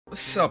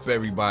What's up,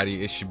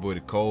 everybody? It's your boy, the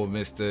Cold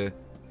Mister,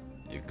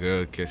 your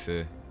girl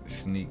kisser, the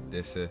sneak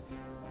disser.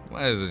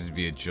 Might as well just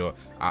be a joke.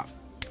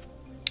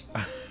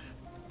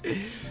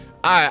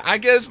 I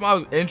guess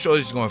my intro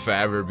is going to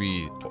forever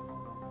be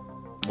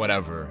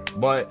whatever.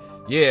 But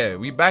yeah,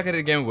 we back at it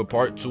again with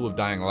part 2 of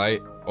Dying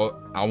Light.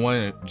 I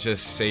want to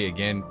just say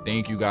again,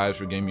 thank you guys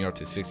for getting me up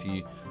to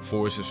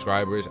 64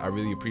 subscribers. I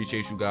really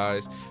appreciate you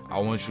guys. I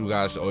want you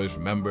guys to always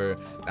remember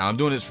that I'm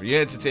doing this for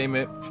your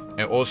entertainment,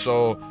 and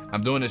also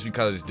I'm doing this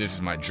because this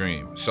is my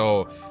dream.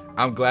 So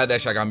I'm glad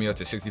that y'all got me up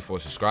to 64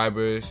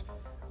 subscribers.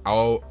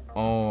 I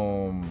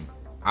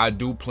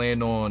do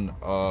plan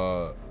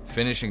on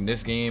finishing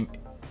this game,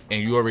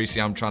 and you already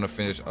see I'm trying to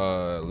finish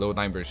Little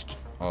Nightmares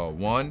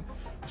 1.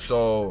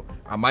 So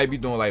I might be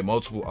doing like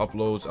multiple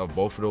uploads of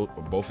both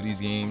of these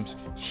games,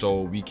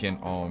 so we can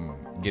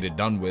get it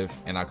done with,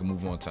 and I can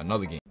move on to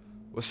another game.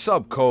 What's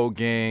up, Code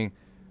Gang?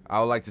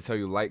 I would like to tell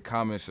you, like,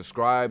 comment,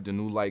 subscribe. The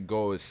new like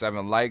goal is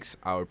 7 likes.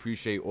 I would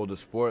appreciate all the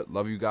support.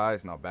 Love you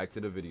guys. Now back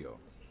to the video.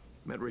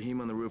 Met Raheem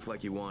on the roof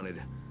like you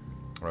wanted.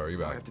 All right, you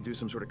I back? have to do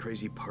some sort of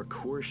crazy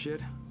parkour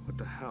shit. What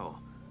the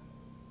hell?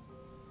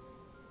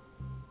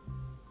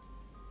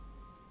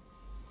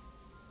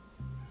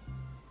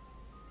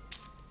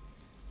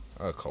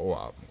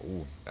 Co-op.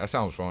 Ooh, that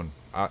sounds fun.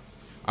 I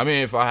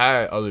mean, if I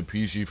had other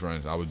PC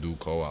friends, I would do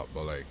co-op.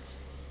 But like,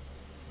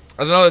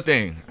 that's another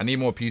thing. I need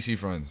more PC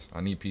friends.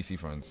 I need PC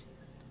friends.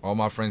 All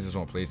my friends is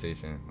on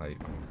PlayStation. Like,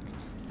 where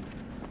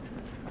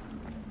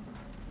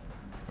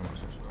am I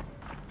supposed to go?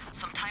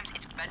 Sometimes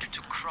it's better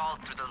to crawl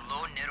through the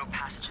low, narrow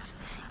passages.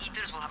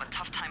 Eaters will have a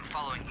tough time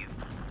following you.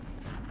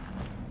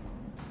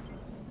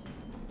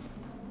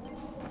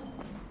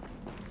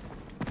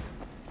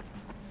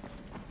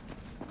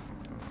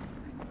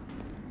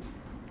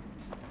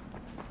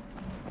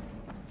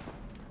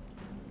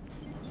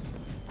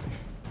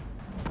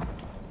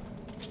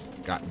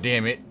 God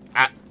damn it.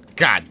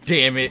 God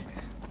damn it.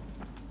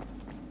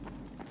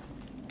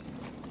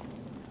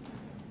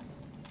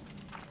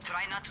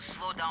 Try not to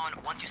slow down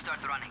once you start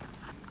running.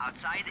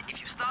 Outside, if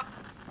you stop,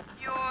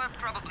 you're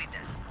probably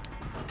dead.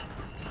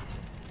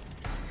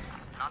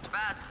 Not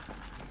bad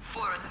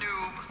for a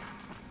noob.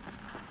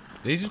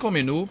 Did he just call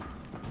me a noob?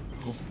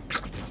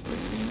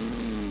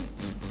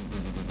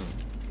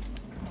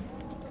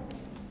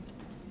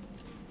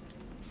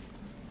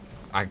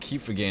 I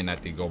keep forgetting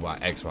that they go by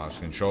Xbox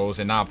controls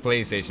and not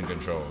PlayStation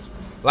controls.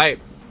 Like,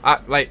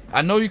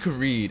 I know you could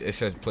read. It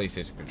says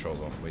PlayStation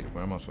controller. Wait,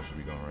 where am I supposed to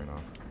be going right now?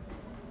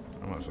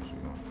 Where am I supposed to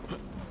be going?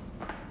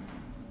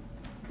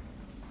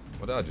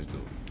 What did I just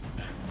do?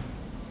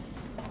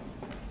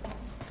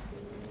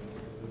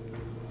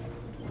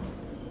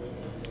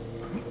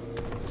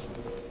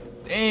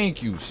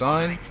 Thank you,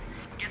 son.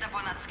 Get up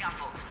on that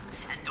scaffold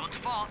and don't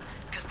fall,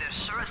 because there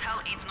sure as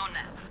hell ain't no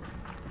nap.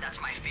 That's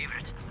my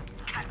favorite.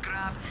 Cat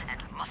grab and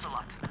muscle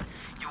up.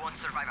 You won't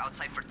survive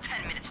outside for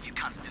 10 minutes if you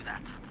can't do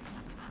that.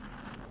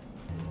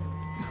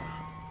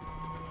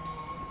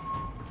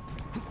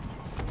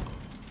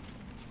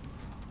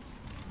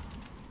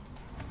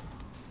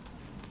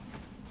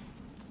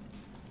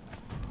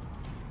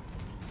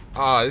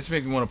 Ah, this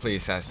makes me want to play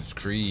Assassin's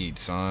Creed,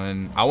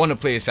 son. I want to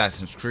play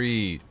Assassin's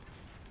Creed.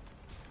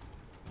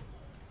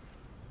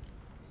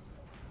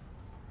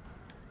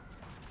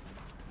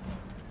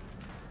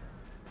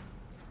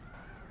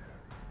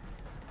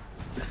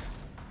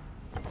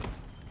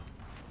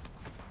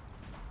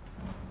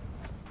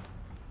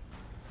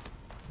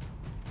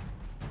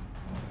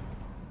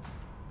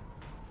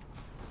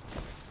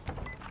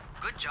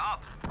 Good job.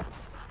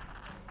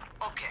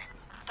 Okay,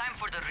 time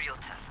for the real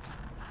test.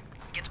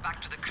 Get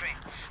back to the crane.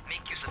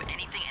 Make use of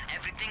anything and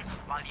everything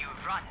while you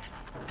run.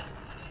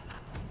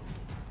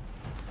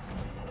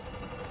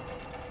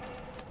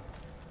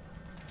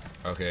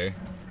 Okay.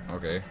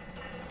 Okay.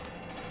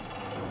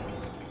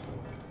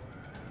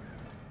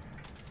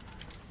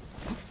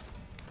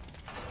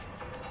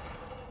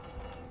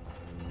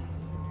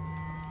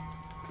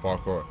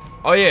 Parkour.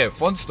 Oh yeah,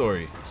 fun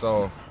story.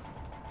 So.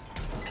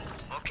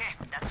 Okay,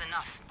 that's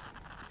enough.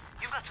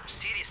 You've got some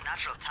serious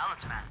natural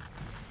talent, man.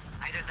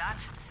 Either that,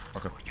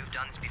 Okay. or you've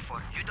done this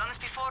before. You done this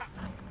before?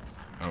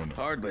 I don't know.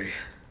 Hardly.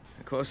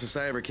 The closest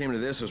I ever came to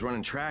this was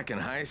running track in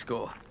high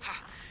school.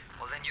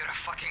 Well, then you're a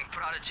fucking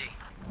prodigy.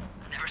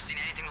 Never seen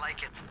anything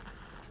like it.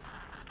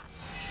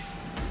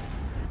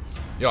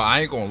 Yo,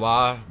 I ain't gonna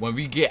lie. When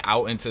we get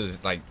out into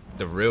like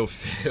the real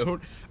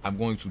field, I'm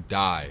going to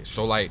die.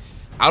 So like,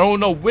 I don't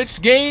know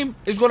which game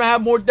is gonna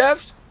have more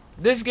deaths,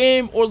 this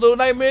game or Little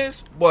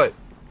Nightmares, but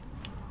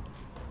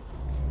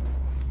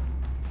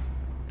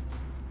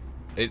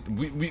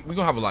we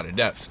gonna have a lot of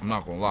deaths. I'm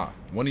not gonna lie.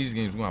 One of these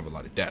games we gonna have a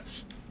lot of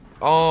deaths.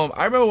 I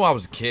remember when I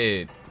was a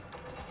kid,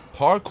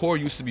 parkour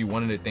used to be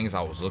one of the things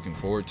I was looking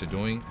forward to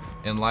doing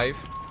in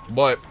life.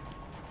 But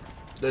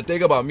the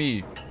thing about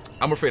me,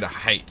 I'm afraid of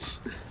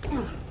heights.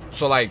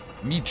 So like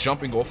me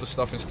jumping off of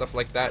stuff and stuff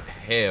like that,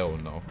 hell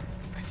no.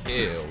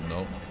 Hell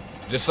no.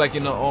 Just like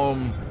in the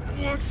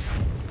What's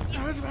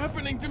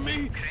happening to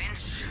me? Crane?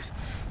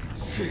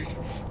 Shit.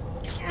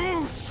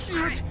 Oh,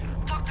 shit.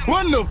 Talk to to me.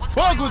 What the What's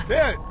fuck going was on?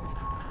 that?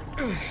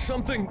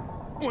 Something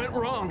went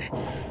wrong.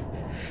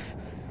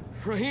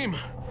 Rahim,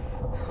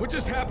 what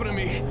just happened to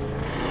me?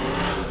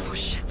 Oh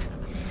shit.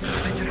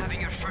 I bet you're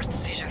having your first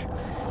seizure.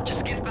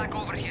 Just get back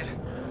over here.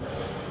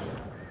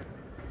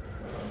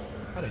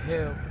 How the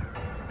hell?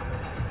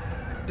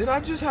 Did I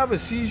just have a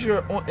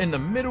seizure in the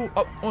middle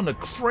up on the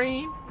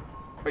crane?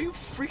 Are you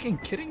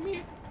freaking kidding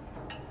me?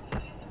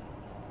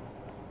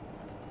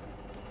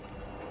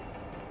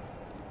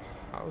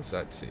 How is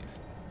that safe?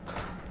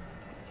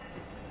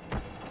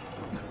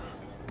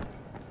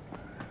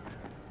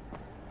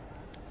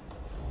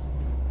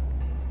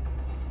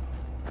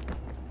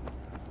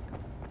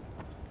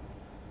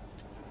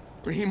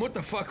 Rahim, what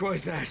the fuck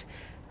was that?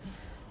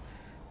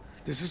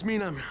 Does this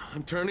mean I'm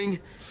turning?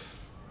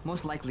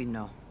 Most likely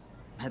no.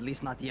 At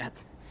least not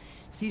yet.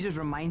 Seizures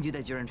remind you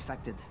that you're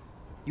infected.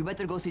 You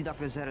better go see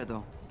Dr. Zera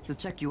though. He'll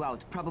check you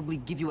out, probably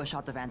give you a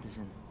shot of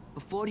antizin.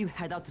 Before you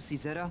head out to see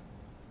Zera,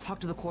 talk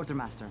to the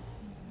quartermaster.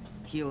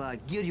 He'll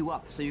gear you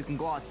up so you can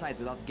go outside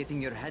without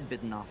getting your head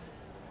bitten off.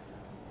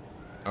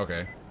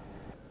 Okay.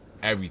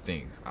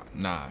 Everything.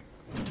 Nah.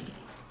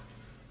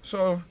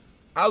 So,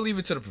 I'll leave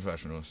it to the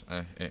professionals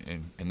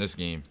in this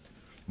game.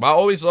 But I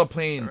always love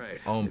playing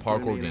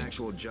parkour games.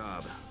 Actual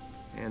job,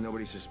 and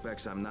nobody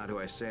suspects I'm not who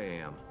I say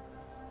I am.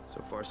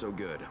 So far, so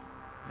good.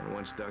 And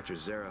once Dr.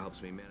 Zera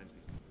helps me manage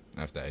these...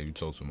 After that, you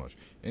told too much.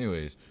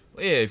 Anyways,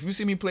 yeah, if you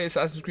see me play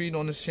Assassin's Creed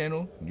on this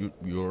channel,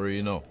 you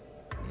already know.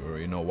 You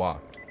already know why.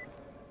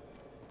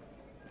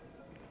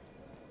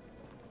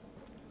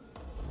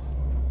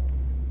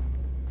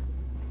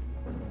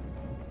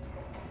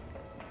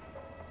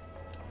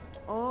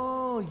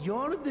 Oh,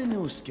 you're the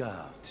new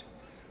scout.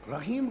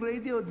 Rahim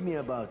radioed me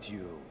about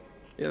you.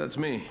 Yeah, that's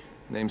me.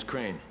 Name's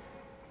Crane.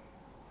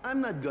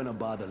 I'm not gonna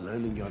bother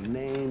learning your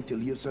name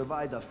till you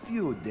survived a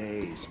few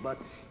days, but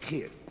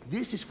here,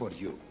 this is for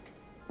you.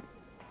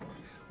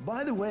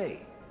 By the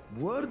way,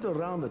 word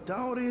around the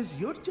tower is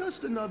you're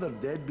just another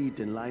deadbeat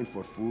in line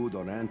for food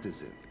or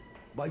antizin.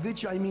 By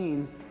which I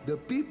mean, the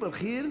people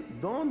here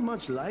don't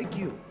much like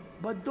you.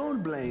 But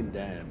don't blame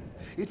them.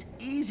 It's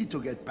easy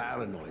to get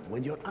paranoid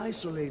when you're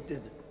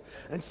isolated.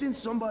 And since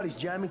somebody's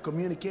jamming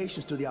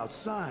communications to the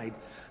outside,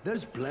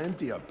 there's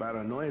plenty of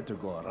paranoia to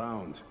go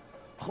around.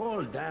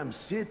 Whole damn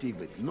city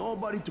with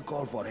nobody to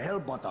call for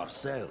help but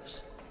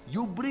ourselves.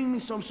 You bring me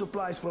some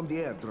supplies from the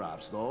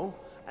airdrops, though,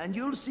 and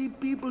you'll see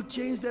people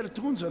change their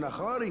tunes in a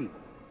hurry.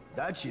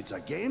 That shit's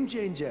a game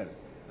changer.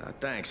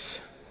 Thanks.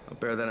 I'll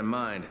bear that in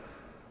mind.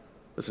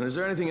 Listen, is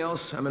there anything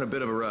else? I'm in a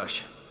bit of a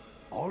rush.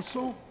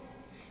 Also,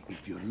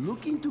 if you're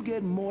looking to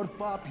get more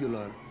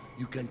popular,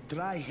 you can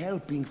try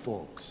helping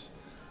folks.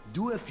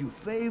 Do a few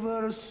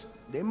favors,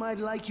 they might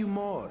like you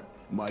more.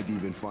 Might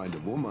even find a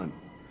woman.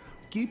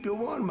 Keep you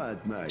warm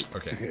at night.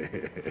 Okay.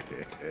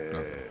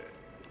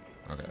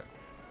 Okay.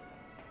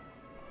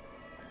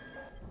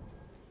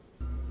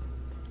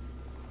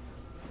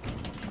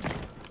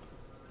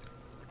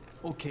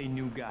 Okay,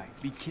 new guy,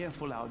 be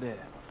careful out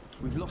there.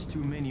 We've lost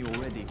too many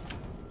already.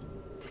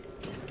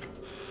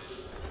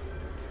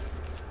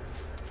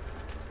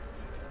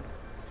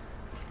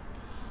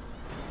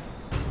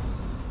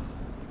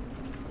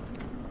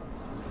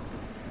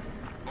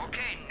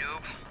 Okay,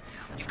 noob.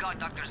 You've got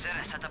Dr.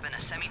 Zera set up in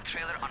a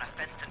semi-trailer on a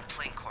fenced-in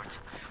playing court.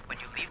 When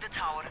you leave the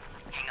tower,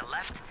 hang a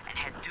left and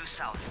head due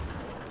south.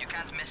 You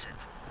can't miss it.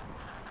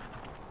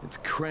 It's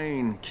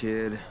Crane,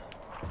 kid.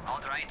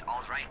 All right.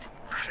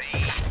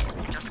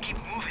 Crane. Just keep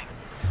moving.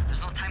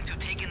 There's no time to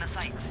take in the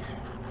sights.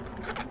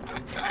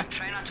 And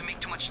try not to make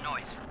too much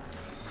noise.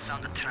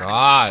 Sound attractive,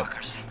 God.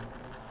 fuckers.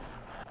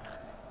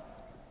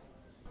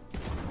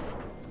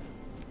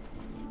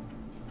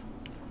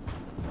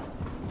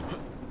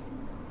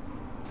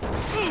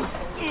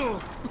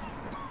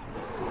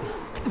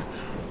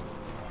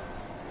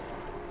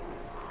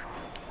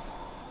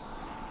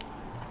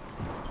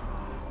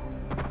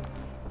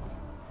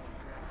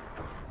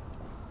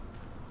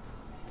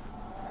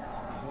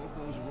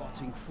 Those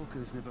rotting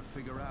fuckers never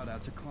figure out how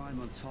to climb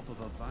on top of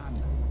a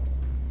van.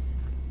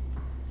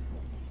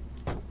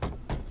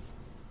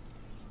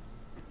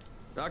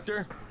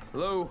 Doctor?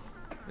 Hello?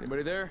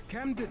 Anybody there?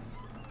 Camden,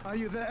 are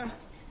you there?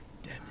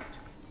 Damn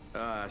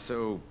it.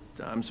 So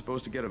I'm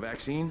supposed to get a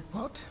vaccine?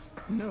 What?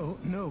 No.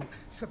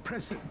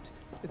 Suppressant.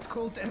 It's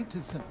called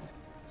antizin.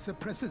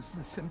 Suppresses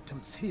the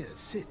symptoms. Here,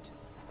 sit.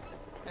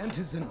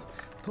 Antizin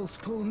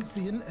postpones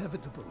the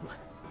inevitable.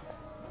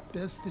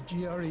 Best the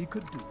GRE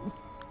could do.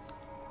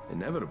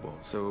 Inevitable.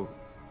 So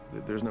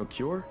there's no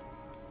cure?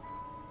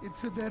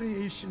 It's a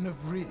variation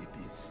of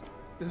rabies.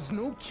 There's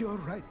no cure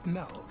right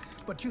now,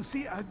 but you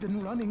see, I've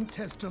been running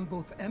tests on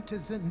both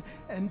antizin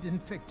and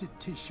infected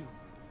tissue.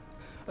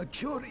 A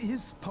cure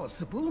is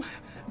possible,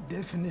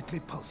 definitely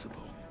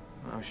possible.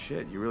 Oh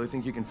shit, you really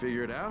think you can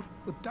figure it out?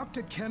 With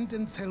Dr.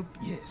 Camden's help,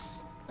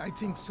 yes, I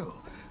think so.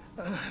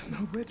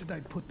 Now where did I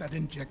put that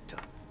injector?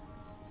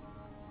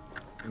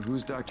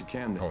 Who's Dr.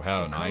 Camden? Oh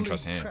hell no, I ain't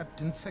trust him.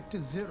 Trapped in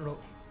Sector 0,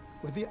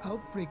 where the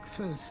outbreak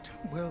first,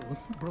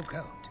 broke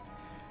out.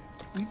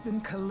 We've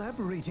been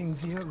collaborating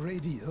via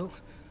radio.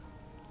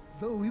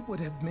 though we would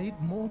have made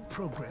more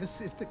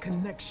progress if the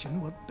connection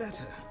were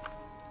better.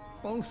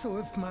 Also,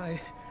 if my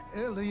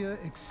earlier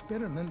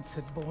experiments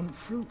had borne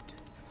fruit.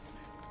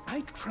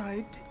 I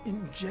tried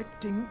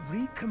injecting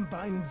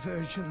recombined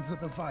versions of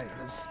the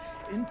virus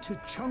into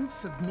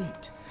chunks of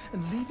meat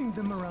and leaving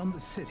them around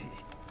the city,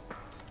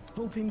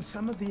 hoping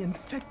some of the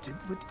infected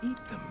would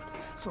eat them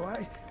so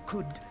I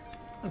could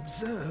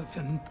observe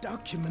and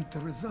document the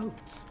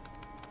results.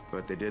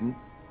 But they didn't?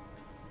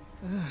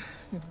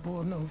 It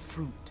bore no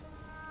fruit.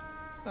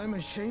 I'm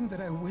ashamed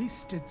that I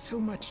wasted so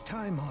much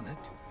time on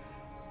it.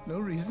 No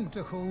reason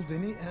to hold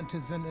any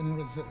antizin in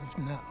reserve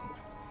now.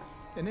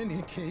 In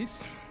any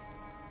case,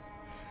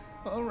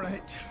 all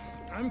right,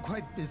 I'm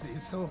quite busy,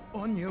 so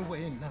on your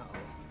way now.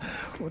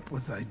 What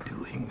was I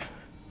doing?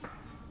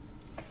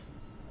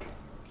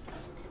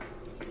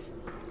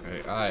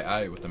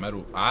 Alright, with the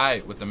metal.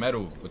 Alright, with the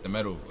metal.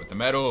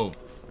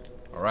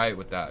 Alright,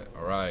 with that.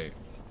 Alright.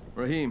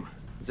 Rahim,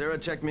 Zara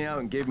checked me out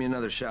and gave me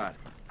another shot.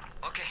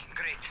 Okay,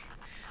 great.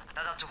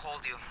 That ought to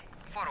hold you.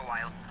 For a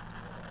while.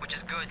 Which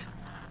is good,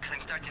 because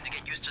I'm starting to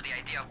get used to the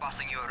idea of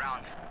bossing you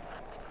around.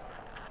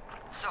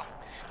 So,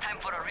 time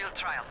for a real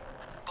trial.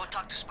 Go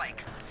talk to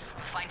Spike.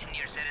 You'll find him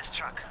near Zera's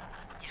truck.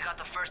 He's got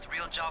the first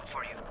real job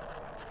for you.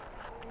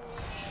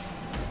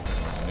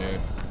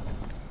 Dude.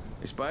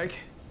 Hey, Spike?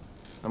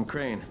 I'm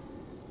Crane.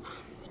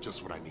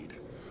 Just what I need.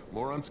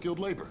 More unskilled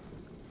labor.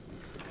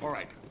 All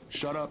right,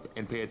 shut up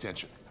and pay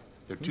attention.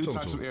 There are two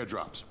types of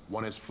airdrops.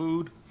 One has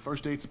food,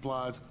 first aid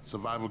supplies,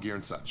 survival gear,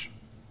 and such.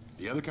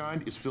 The other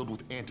kind is filled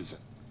with antizin.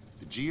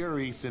 The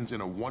GRE sends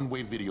in a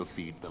one-way video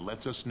feed that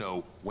lets us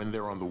know when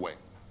they're on the way.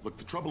 Look,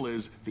 the trouble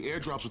is, the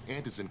airdrops with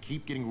antizin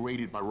keep getting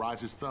raided by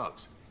Rise's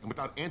thugs. And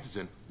without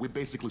antizin, we're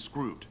basically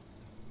screwed.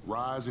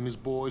 Rise and his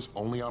boys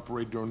only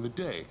operate during the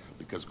day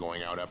because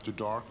going out after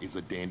dark is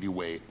a dandy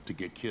way to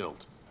get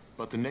killed.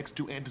 But the next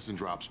two antizin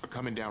drops are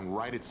coming down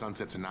right at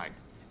sunset tonight,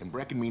 and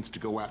Brecken means to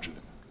go after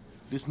them.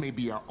 This may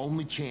be our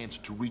only chance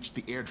to reach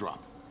the airdrop.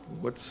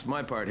 What's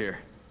my part here?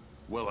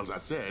 Well, as I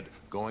said,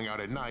 going out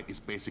at night is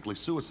basically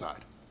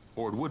suicide.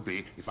 Or it would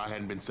be if I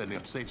hadn't been setting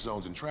up safe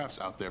zones and traps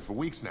out there for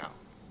weeks now,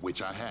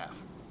 which I have.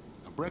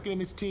 Now, Brecken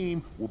and his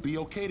team will be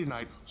okay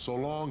tonight so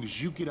long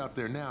as you get out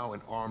there now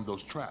and arm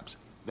those traps.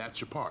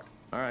 That's your part.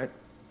 All right.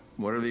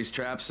 What are these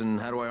traps and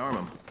how do I arm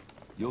them?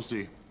 You'll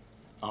see.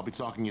 I'll be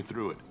talking you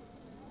through it.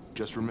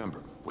 Just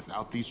remember,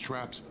 without these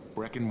traps,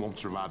 Brecken won't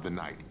survive the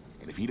night.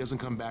 And if he doesn't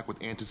come back with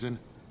antizin,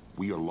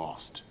 we are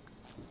lost.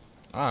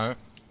 Alright.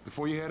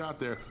 Before you head out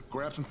there,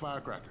 grab some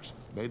firecrackers.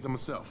 Made them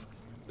myself.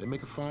 They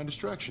make a fine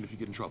distraction if you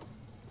get in trouble.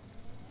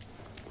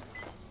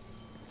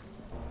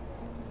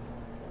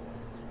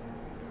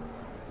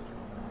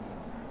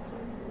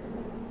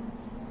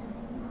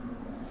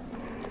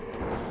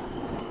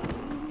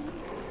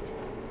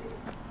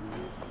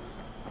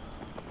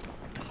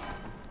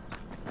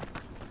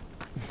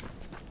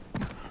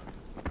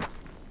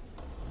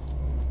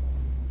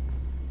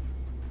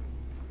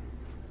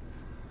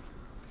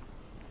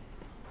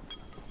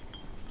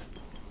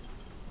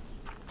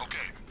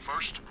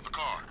 First, the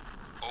car.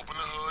 Open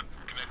the hood,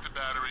 connect the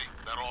battery,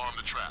 that'll arm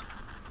the trap.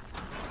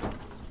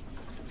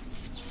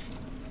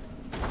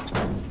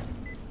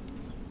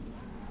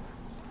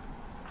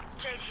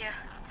 Jade here.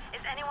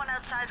 Is anyone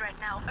outside right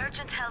now?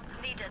 Urgent help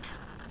needed.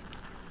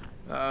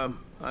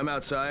 I'm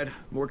outside,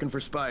 working for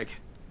Spike.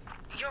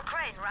 You're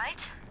Crane, right?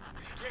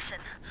 Listen,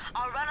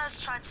 our runner's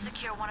trying to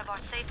secure one of our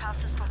safe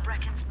houses for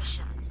Brecken's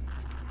mission.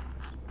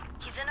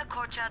 He's in a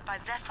courtyard by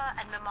Vefa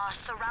and Mimar,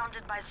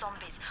 surrounded by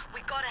zombies.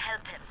 We gotta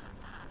help him.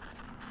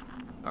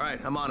 All right,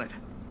 I'm on it.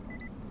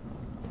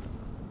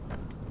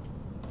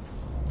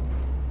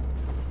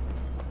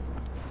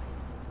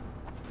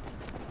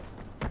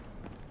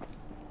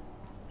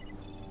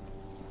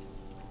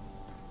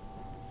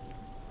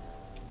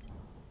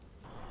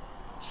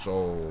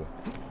 So,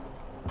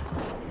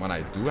 when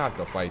I do have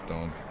to fight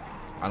them,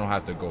 I don't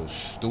have to go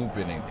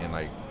stupid and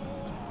like...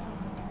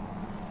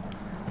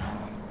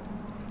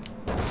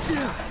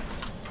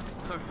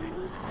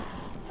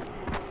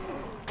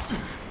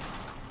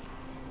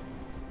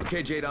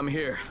 Okay, Jade, I'm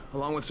here,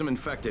 along with some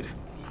infected.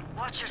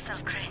 Watch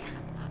yourself, Crane.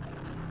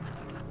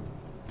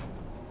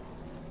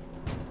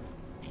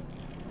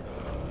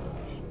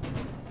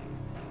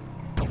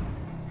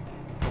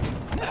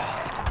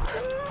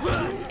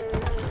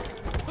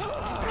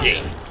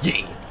 Yeah.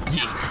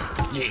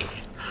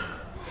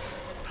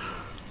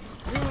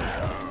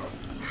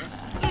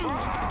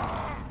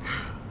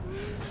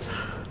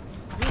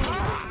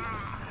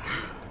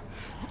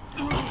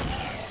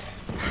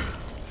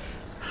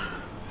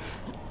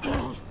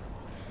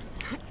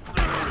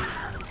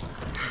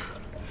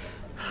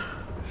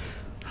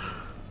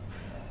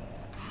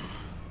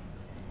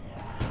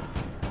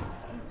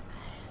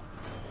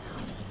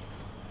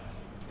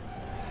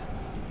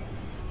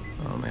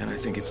 Oh man, I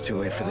think it's too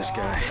late for this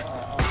guy.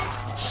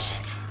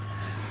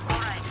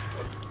 Alright.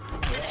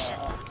 Finish it.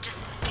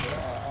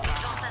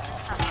 Just don't let him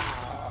suffer.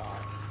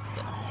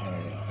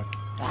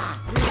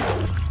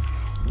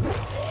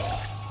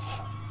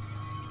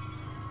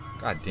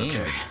 God damn.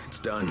 Okay, it's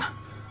done.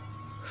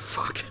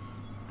 Fuck.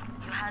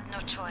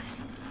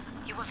 voice.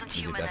 He wasn't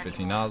You human get that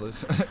anymore.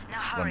 $15 Now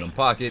from hurry. them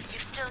pockets.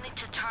 You still need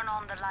to turn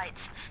on the lights.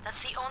 That's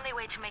the only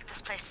way to make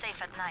this place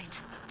safe at night.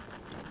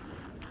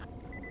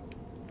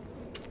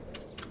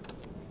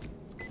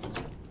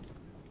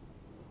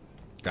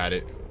 Got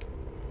it.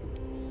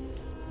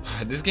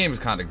 This game has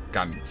kind of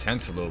got me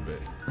tense a little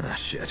bit. Ah,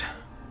 shit.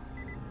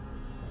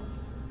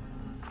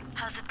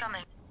 How's it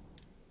coming?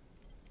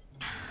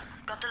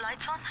 Got the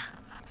lights on?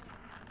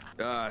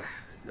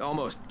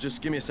 Almost.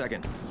 Just give me a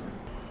second.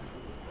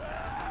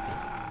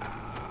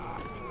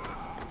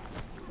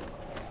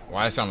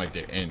 Why it sound like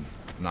they're in?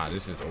 Nah,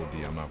 this is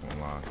OD, I'm not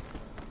gonna lie.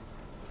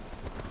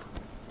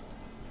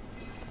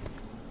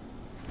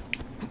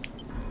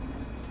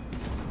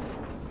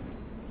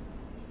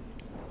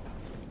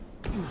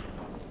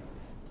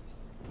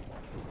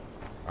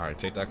 Alright,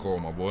 take that call,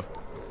 my boy.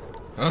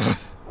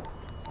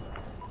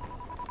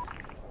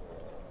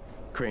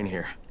 Crane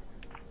here.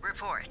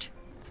 Report.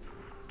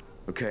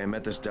 Okay, I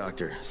met this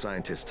doctor,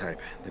 scientist type.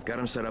 They've got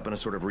him set up in a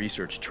sort of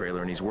research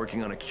trailer, and he's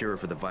working on a cure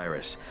for the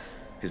virus.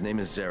 His name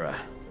is Zera.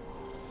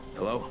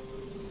 Hello?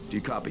 Do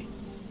you copy?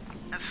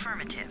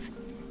 Affirmative.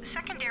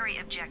 Secondary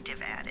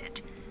objective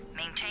added.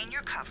 Maintain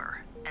your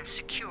cover and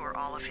secure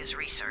all of his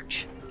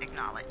research.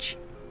 Acknowledge.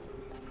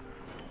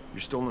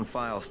 Your stolen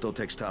file still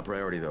takes top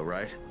priority, though,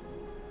 right?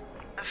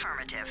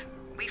 Affirmative.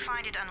 We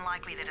find it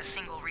unlikely that a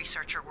single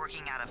researcher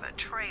working out of a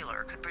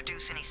trailer could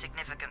produce any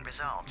significant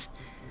results.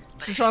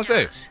 But She's if trying he to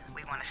say. does,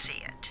 we want to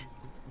see it.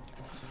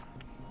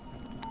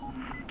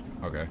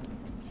 Okay.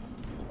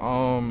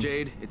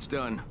 Jade, it's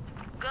done.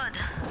 Good.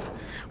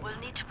 We'll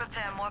need to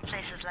prepare more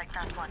places like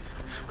that one.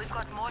 We've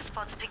got more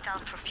spots picked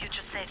out for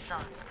future safe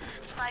zones.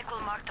 Spike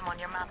will mark them on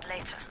your map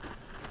later.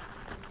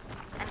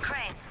 And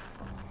Crane,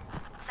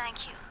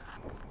 thank you.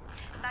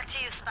 Back to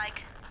you,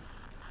 Spike.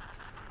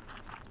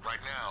 Right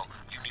now,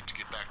 you need to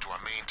get back to our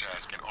main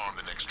task and arm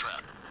the next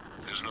trap.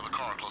 There's another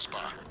car close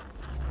by.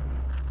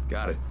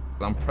 Got it.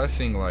 I'm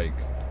pressing like...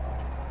 Okay,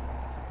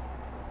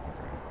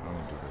 I'm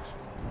gonna do this.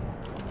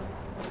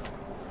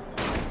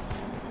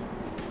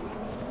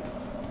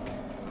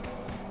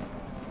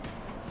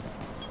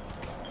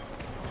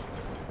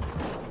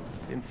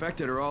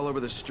 Infected are all over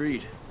the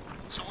street.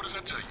 So what does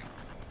that tell you?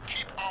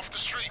 Keep off the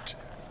street.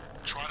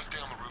 Try to stay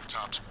on the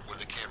rooftops where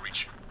they can't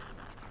reach you.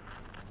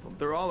 Well,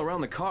 they're all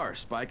around the car,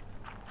 Spike.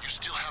 You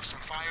still have some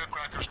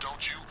firecrackers,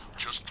 don't you?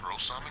 Just throw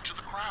some into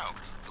the crowd.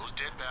 Those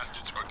dead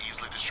bastards are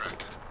easily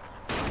distracted.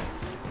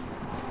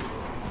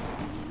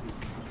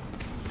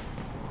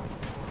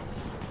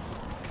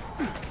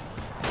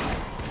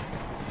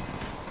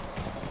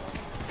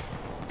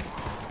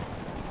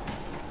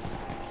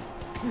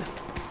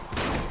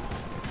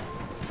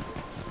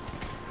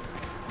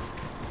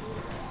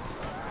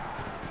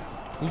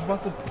 Who's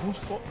about to... Who's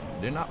fall...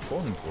 They're not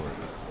falling for it.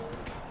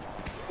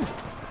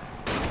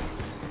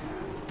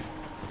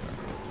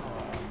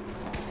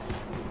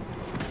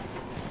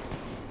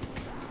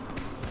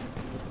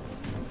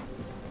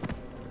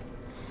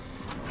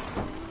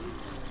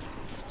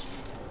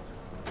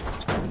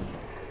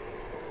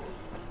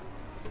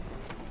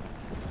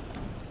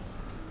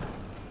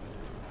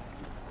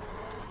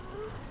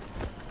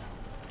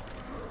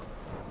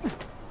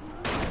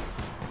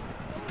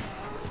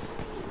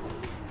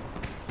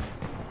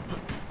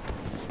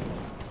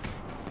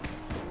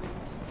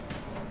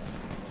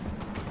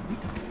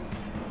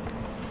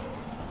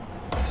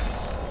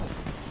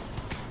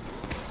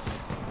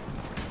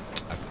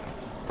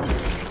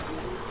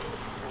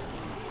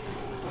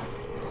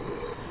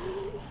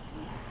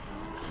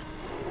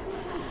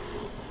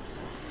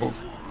 Oof.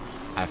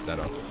 Half that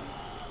up.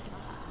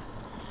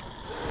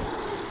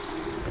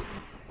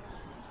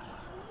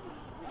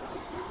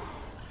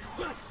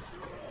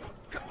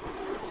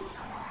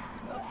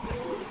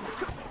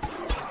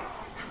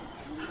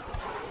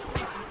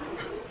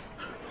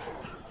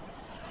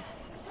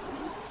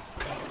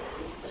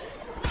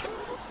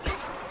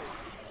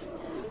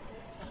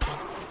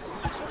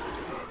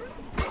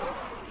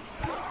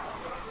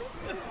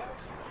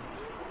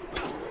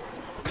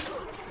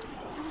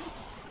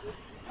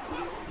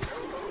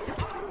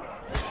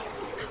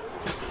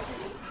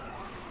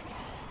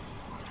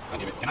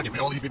 Can I get rid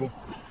of all these people?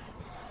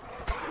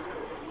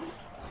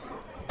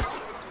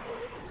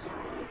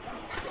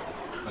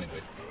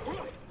 Anyway.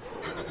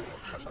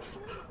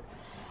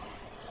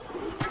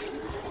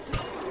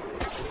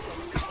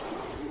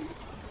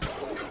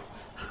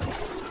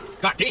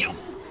 God damn!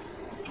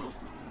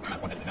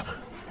 That one did not work.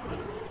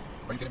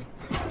 Are you kidding me?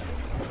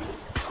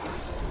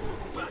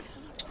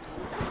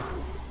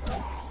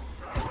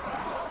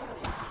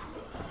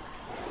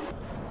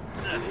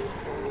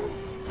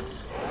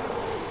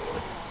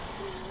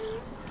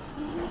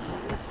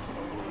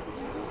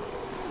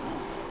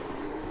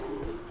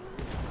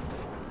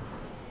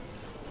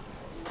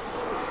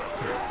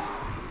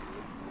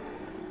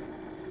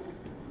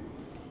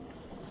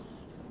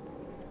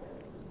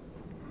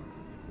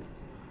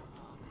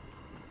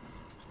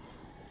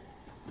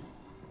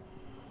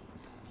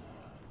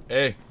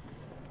 Hey.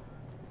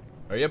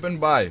 Hurry up and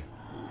buy.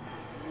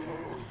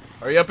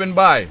 Hurry up and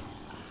buy.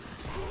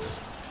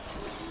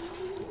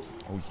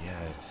 Oh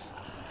Yes.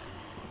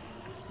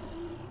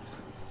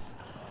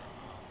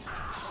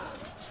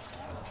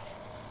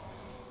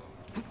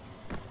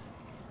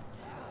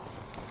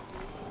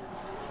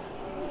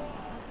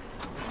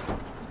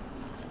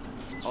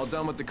 All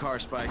done with the car,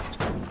 Spike.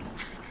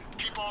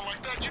 Keep on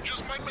like that, you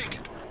just might make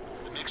it.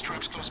 The next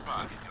trap's close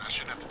by, and I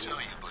shouldn't have to tell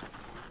you, but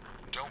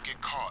don't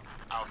get caught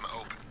out in the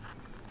open.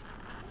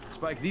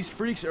 Spike, these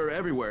freaks are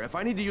everywhere. If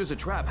I need to use a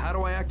trap, how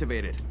do I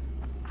activate it?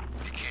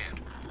 You can't.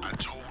 I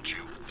told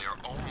you, they're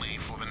only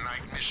for the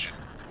night mission.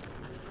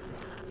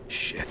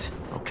 Shit.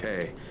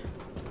 Okay.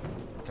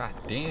 God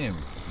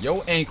damn.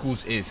 Your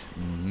ankles is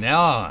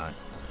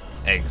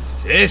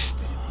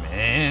non-existent,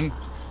 man.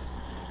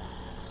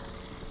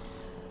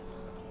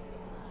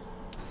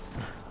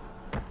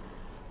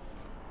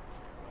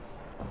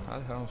 How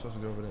the hell am I supposed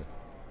to get over there?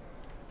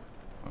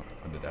 Oh,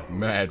 I did that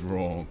mad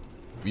wrong.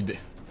 We did.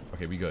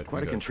 Okay, we good.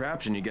 Quite a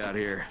contraption you got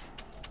here.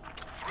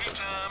 3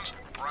 times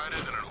brighter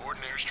than an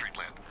ordinary street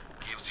lamp.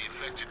 Gives the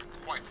affected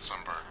quite the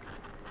sunburn.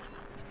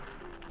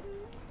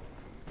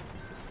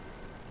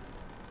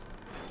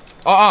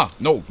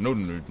 No.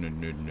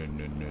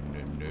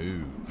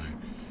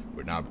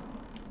 We're not.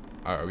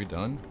 Are we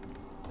done?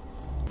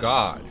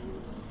 God.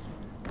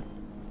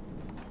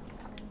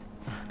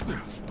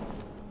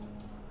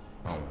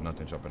 Oh,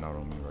 nothing jumping out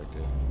on me right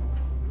there.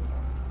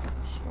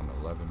 Just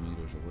 111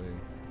 meters away.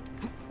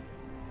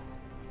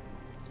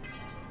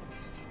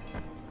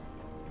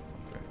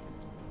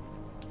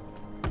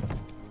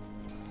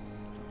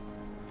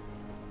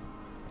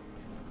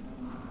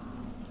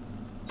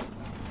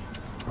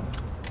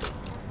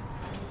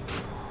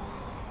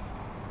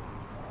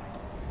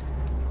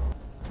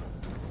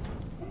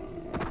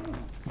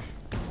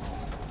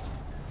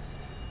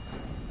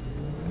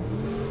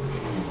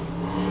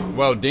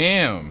 Well,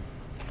 damn.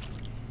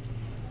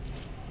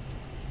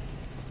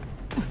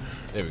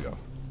 There we go.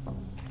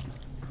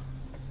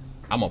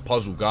 I'm a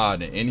puzzle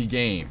god in any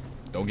game.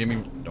 Don't get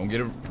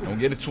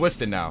it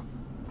twisted now.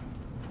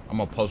 I'm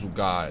a puzzle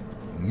god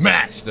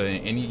master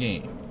in any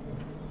game.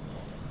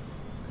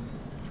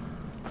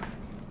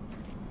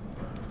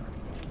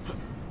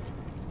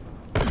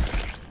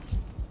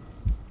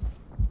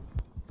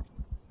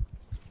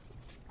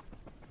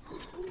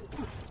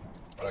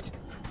 What do I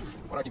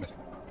keep missing?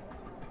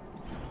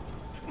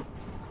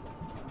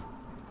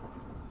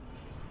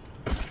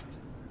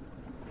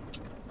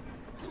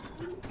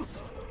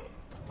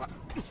 Let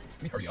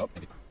me hurry up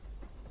and get...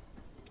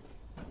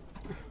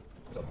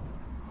 What's up?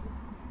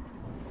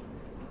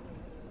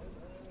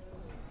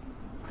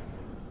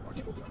 I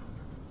can't focus.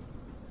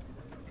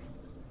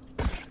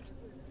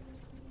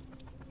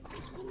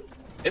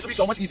 This would be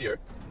so much easier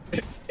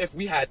if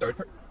we had third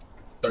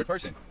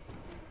person.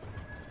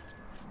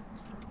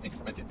 Thank you.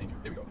 Thank you.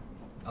 Here we go.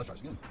 Now let's try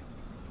this again.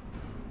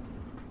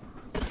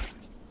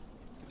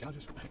 Can I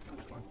just try?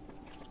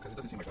 Because it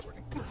doesn't seem like that's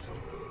working.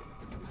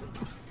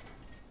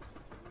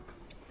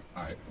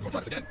 Alright, we're gonna try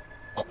this again.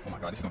 Oh my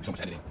god, this is gonna be so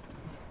much editing.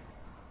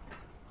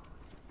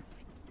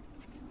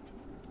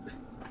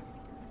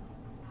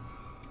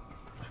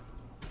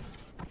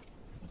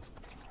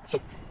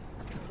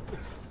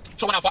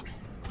 So what alpha?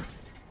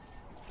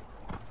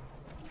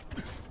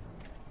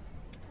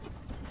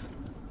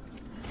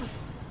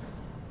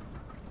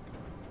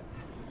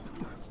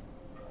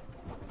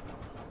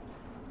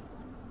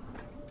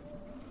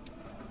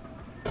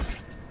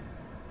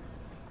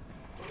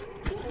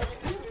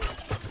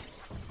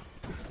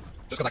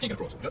 Just because I can't get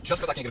across.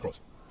 Just because I can't get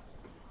across.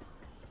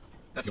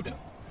 That's your dinner.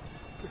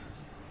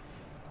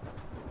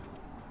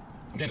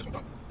 I'm getting this one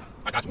done.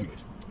 I got you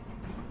anyways.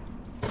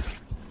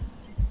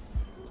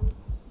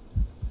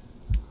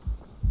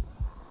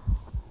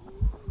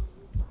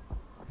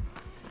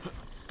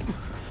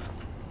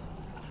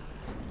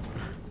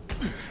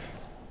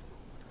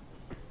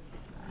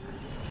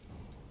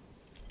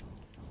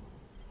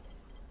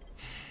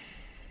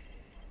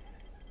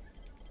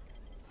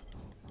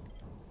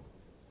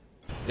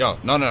 Yo,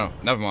 no,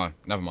 never mind.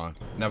 No,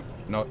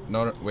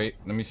 wait,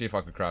 let me see if I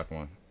could craft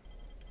one.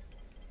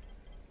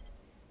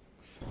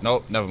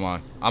 Nope, never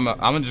mind. I'm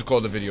gonna just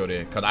call the video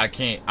there, cause I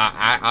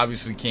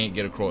obviously can't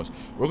get across.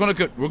 We're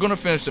gonna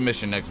finish the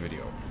mission next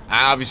video.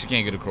 I obviously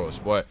can't get across,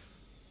 but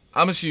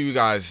I'm gonna see you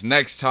guys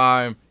next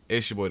time.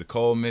 It's your boy, the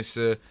Cold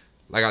Mister.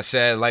 Like I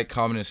said, like,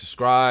 comment, and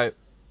subscribe,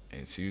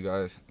 and see you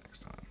guys next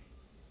time.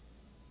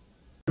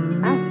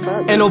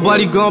 Ain't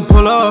nobody gonna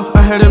pull up.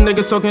 I heard them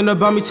niggas talking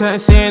about me, chatting,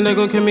 saying they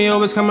gon' kill me,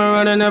 always come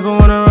around and never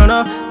wanna run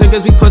up.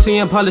 Niggas be pussy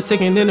and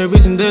politicking, then the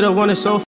reason they don't wanna show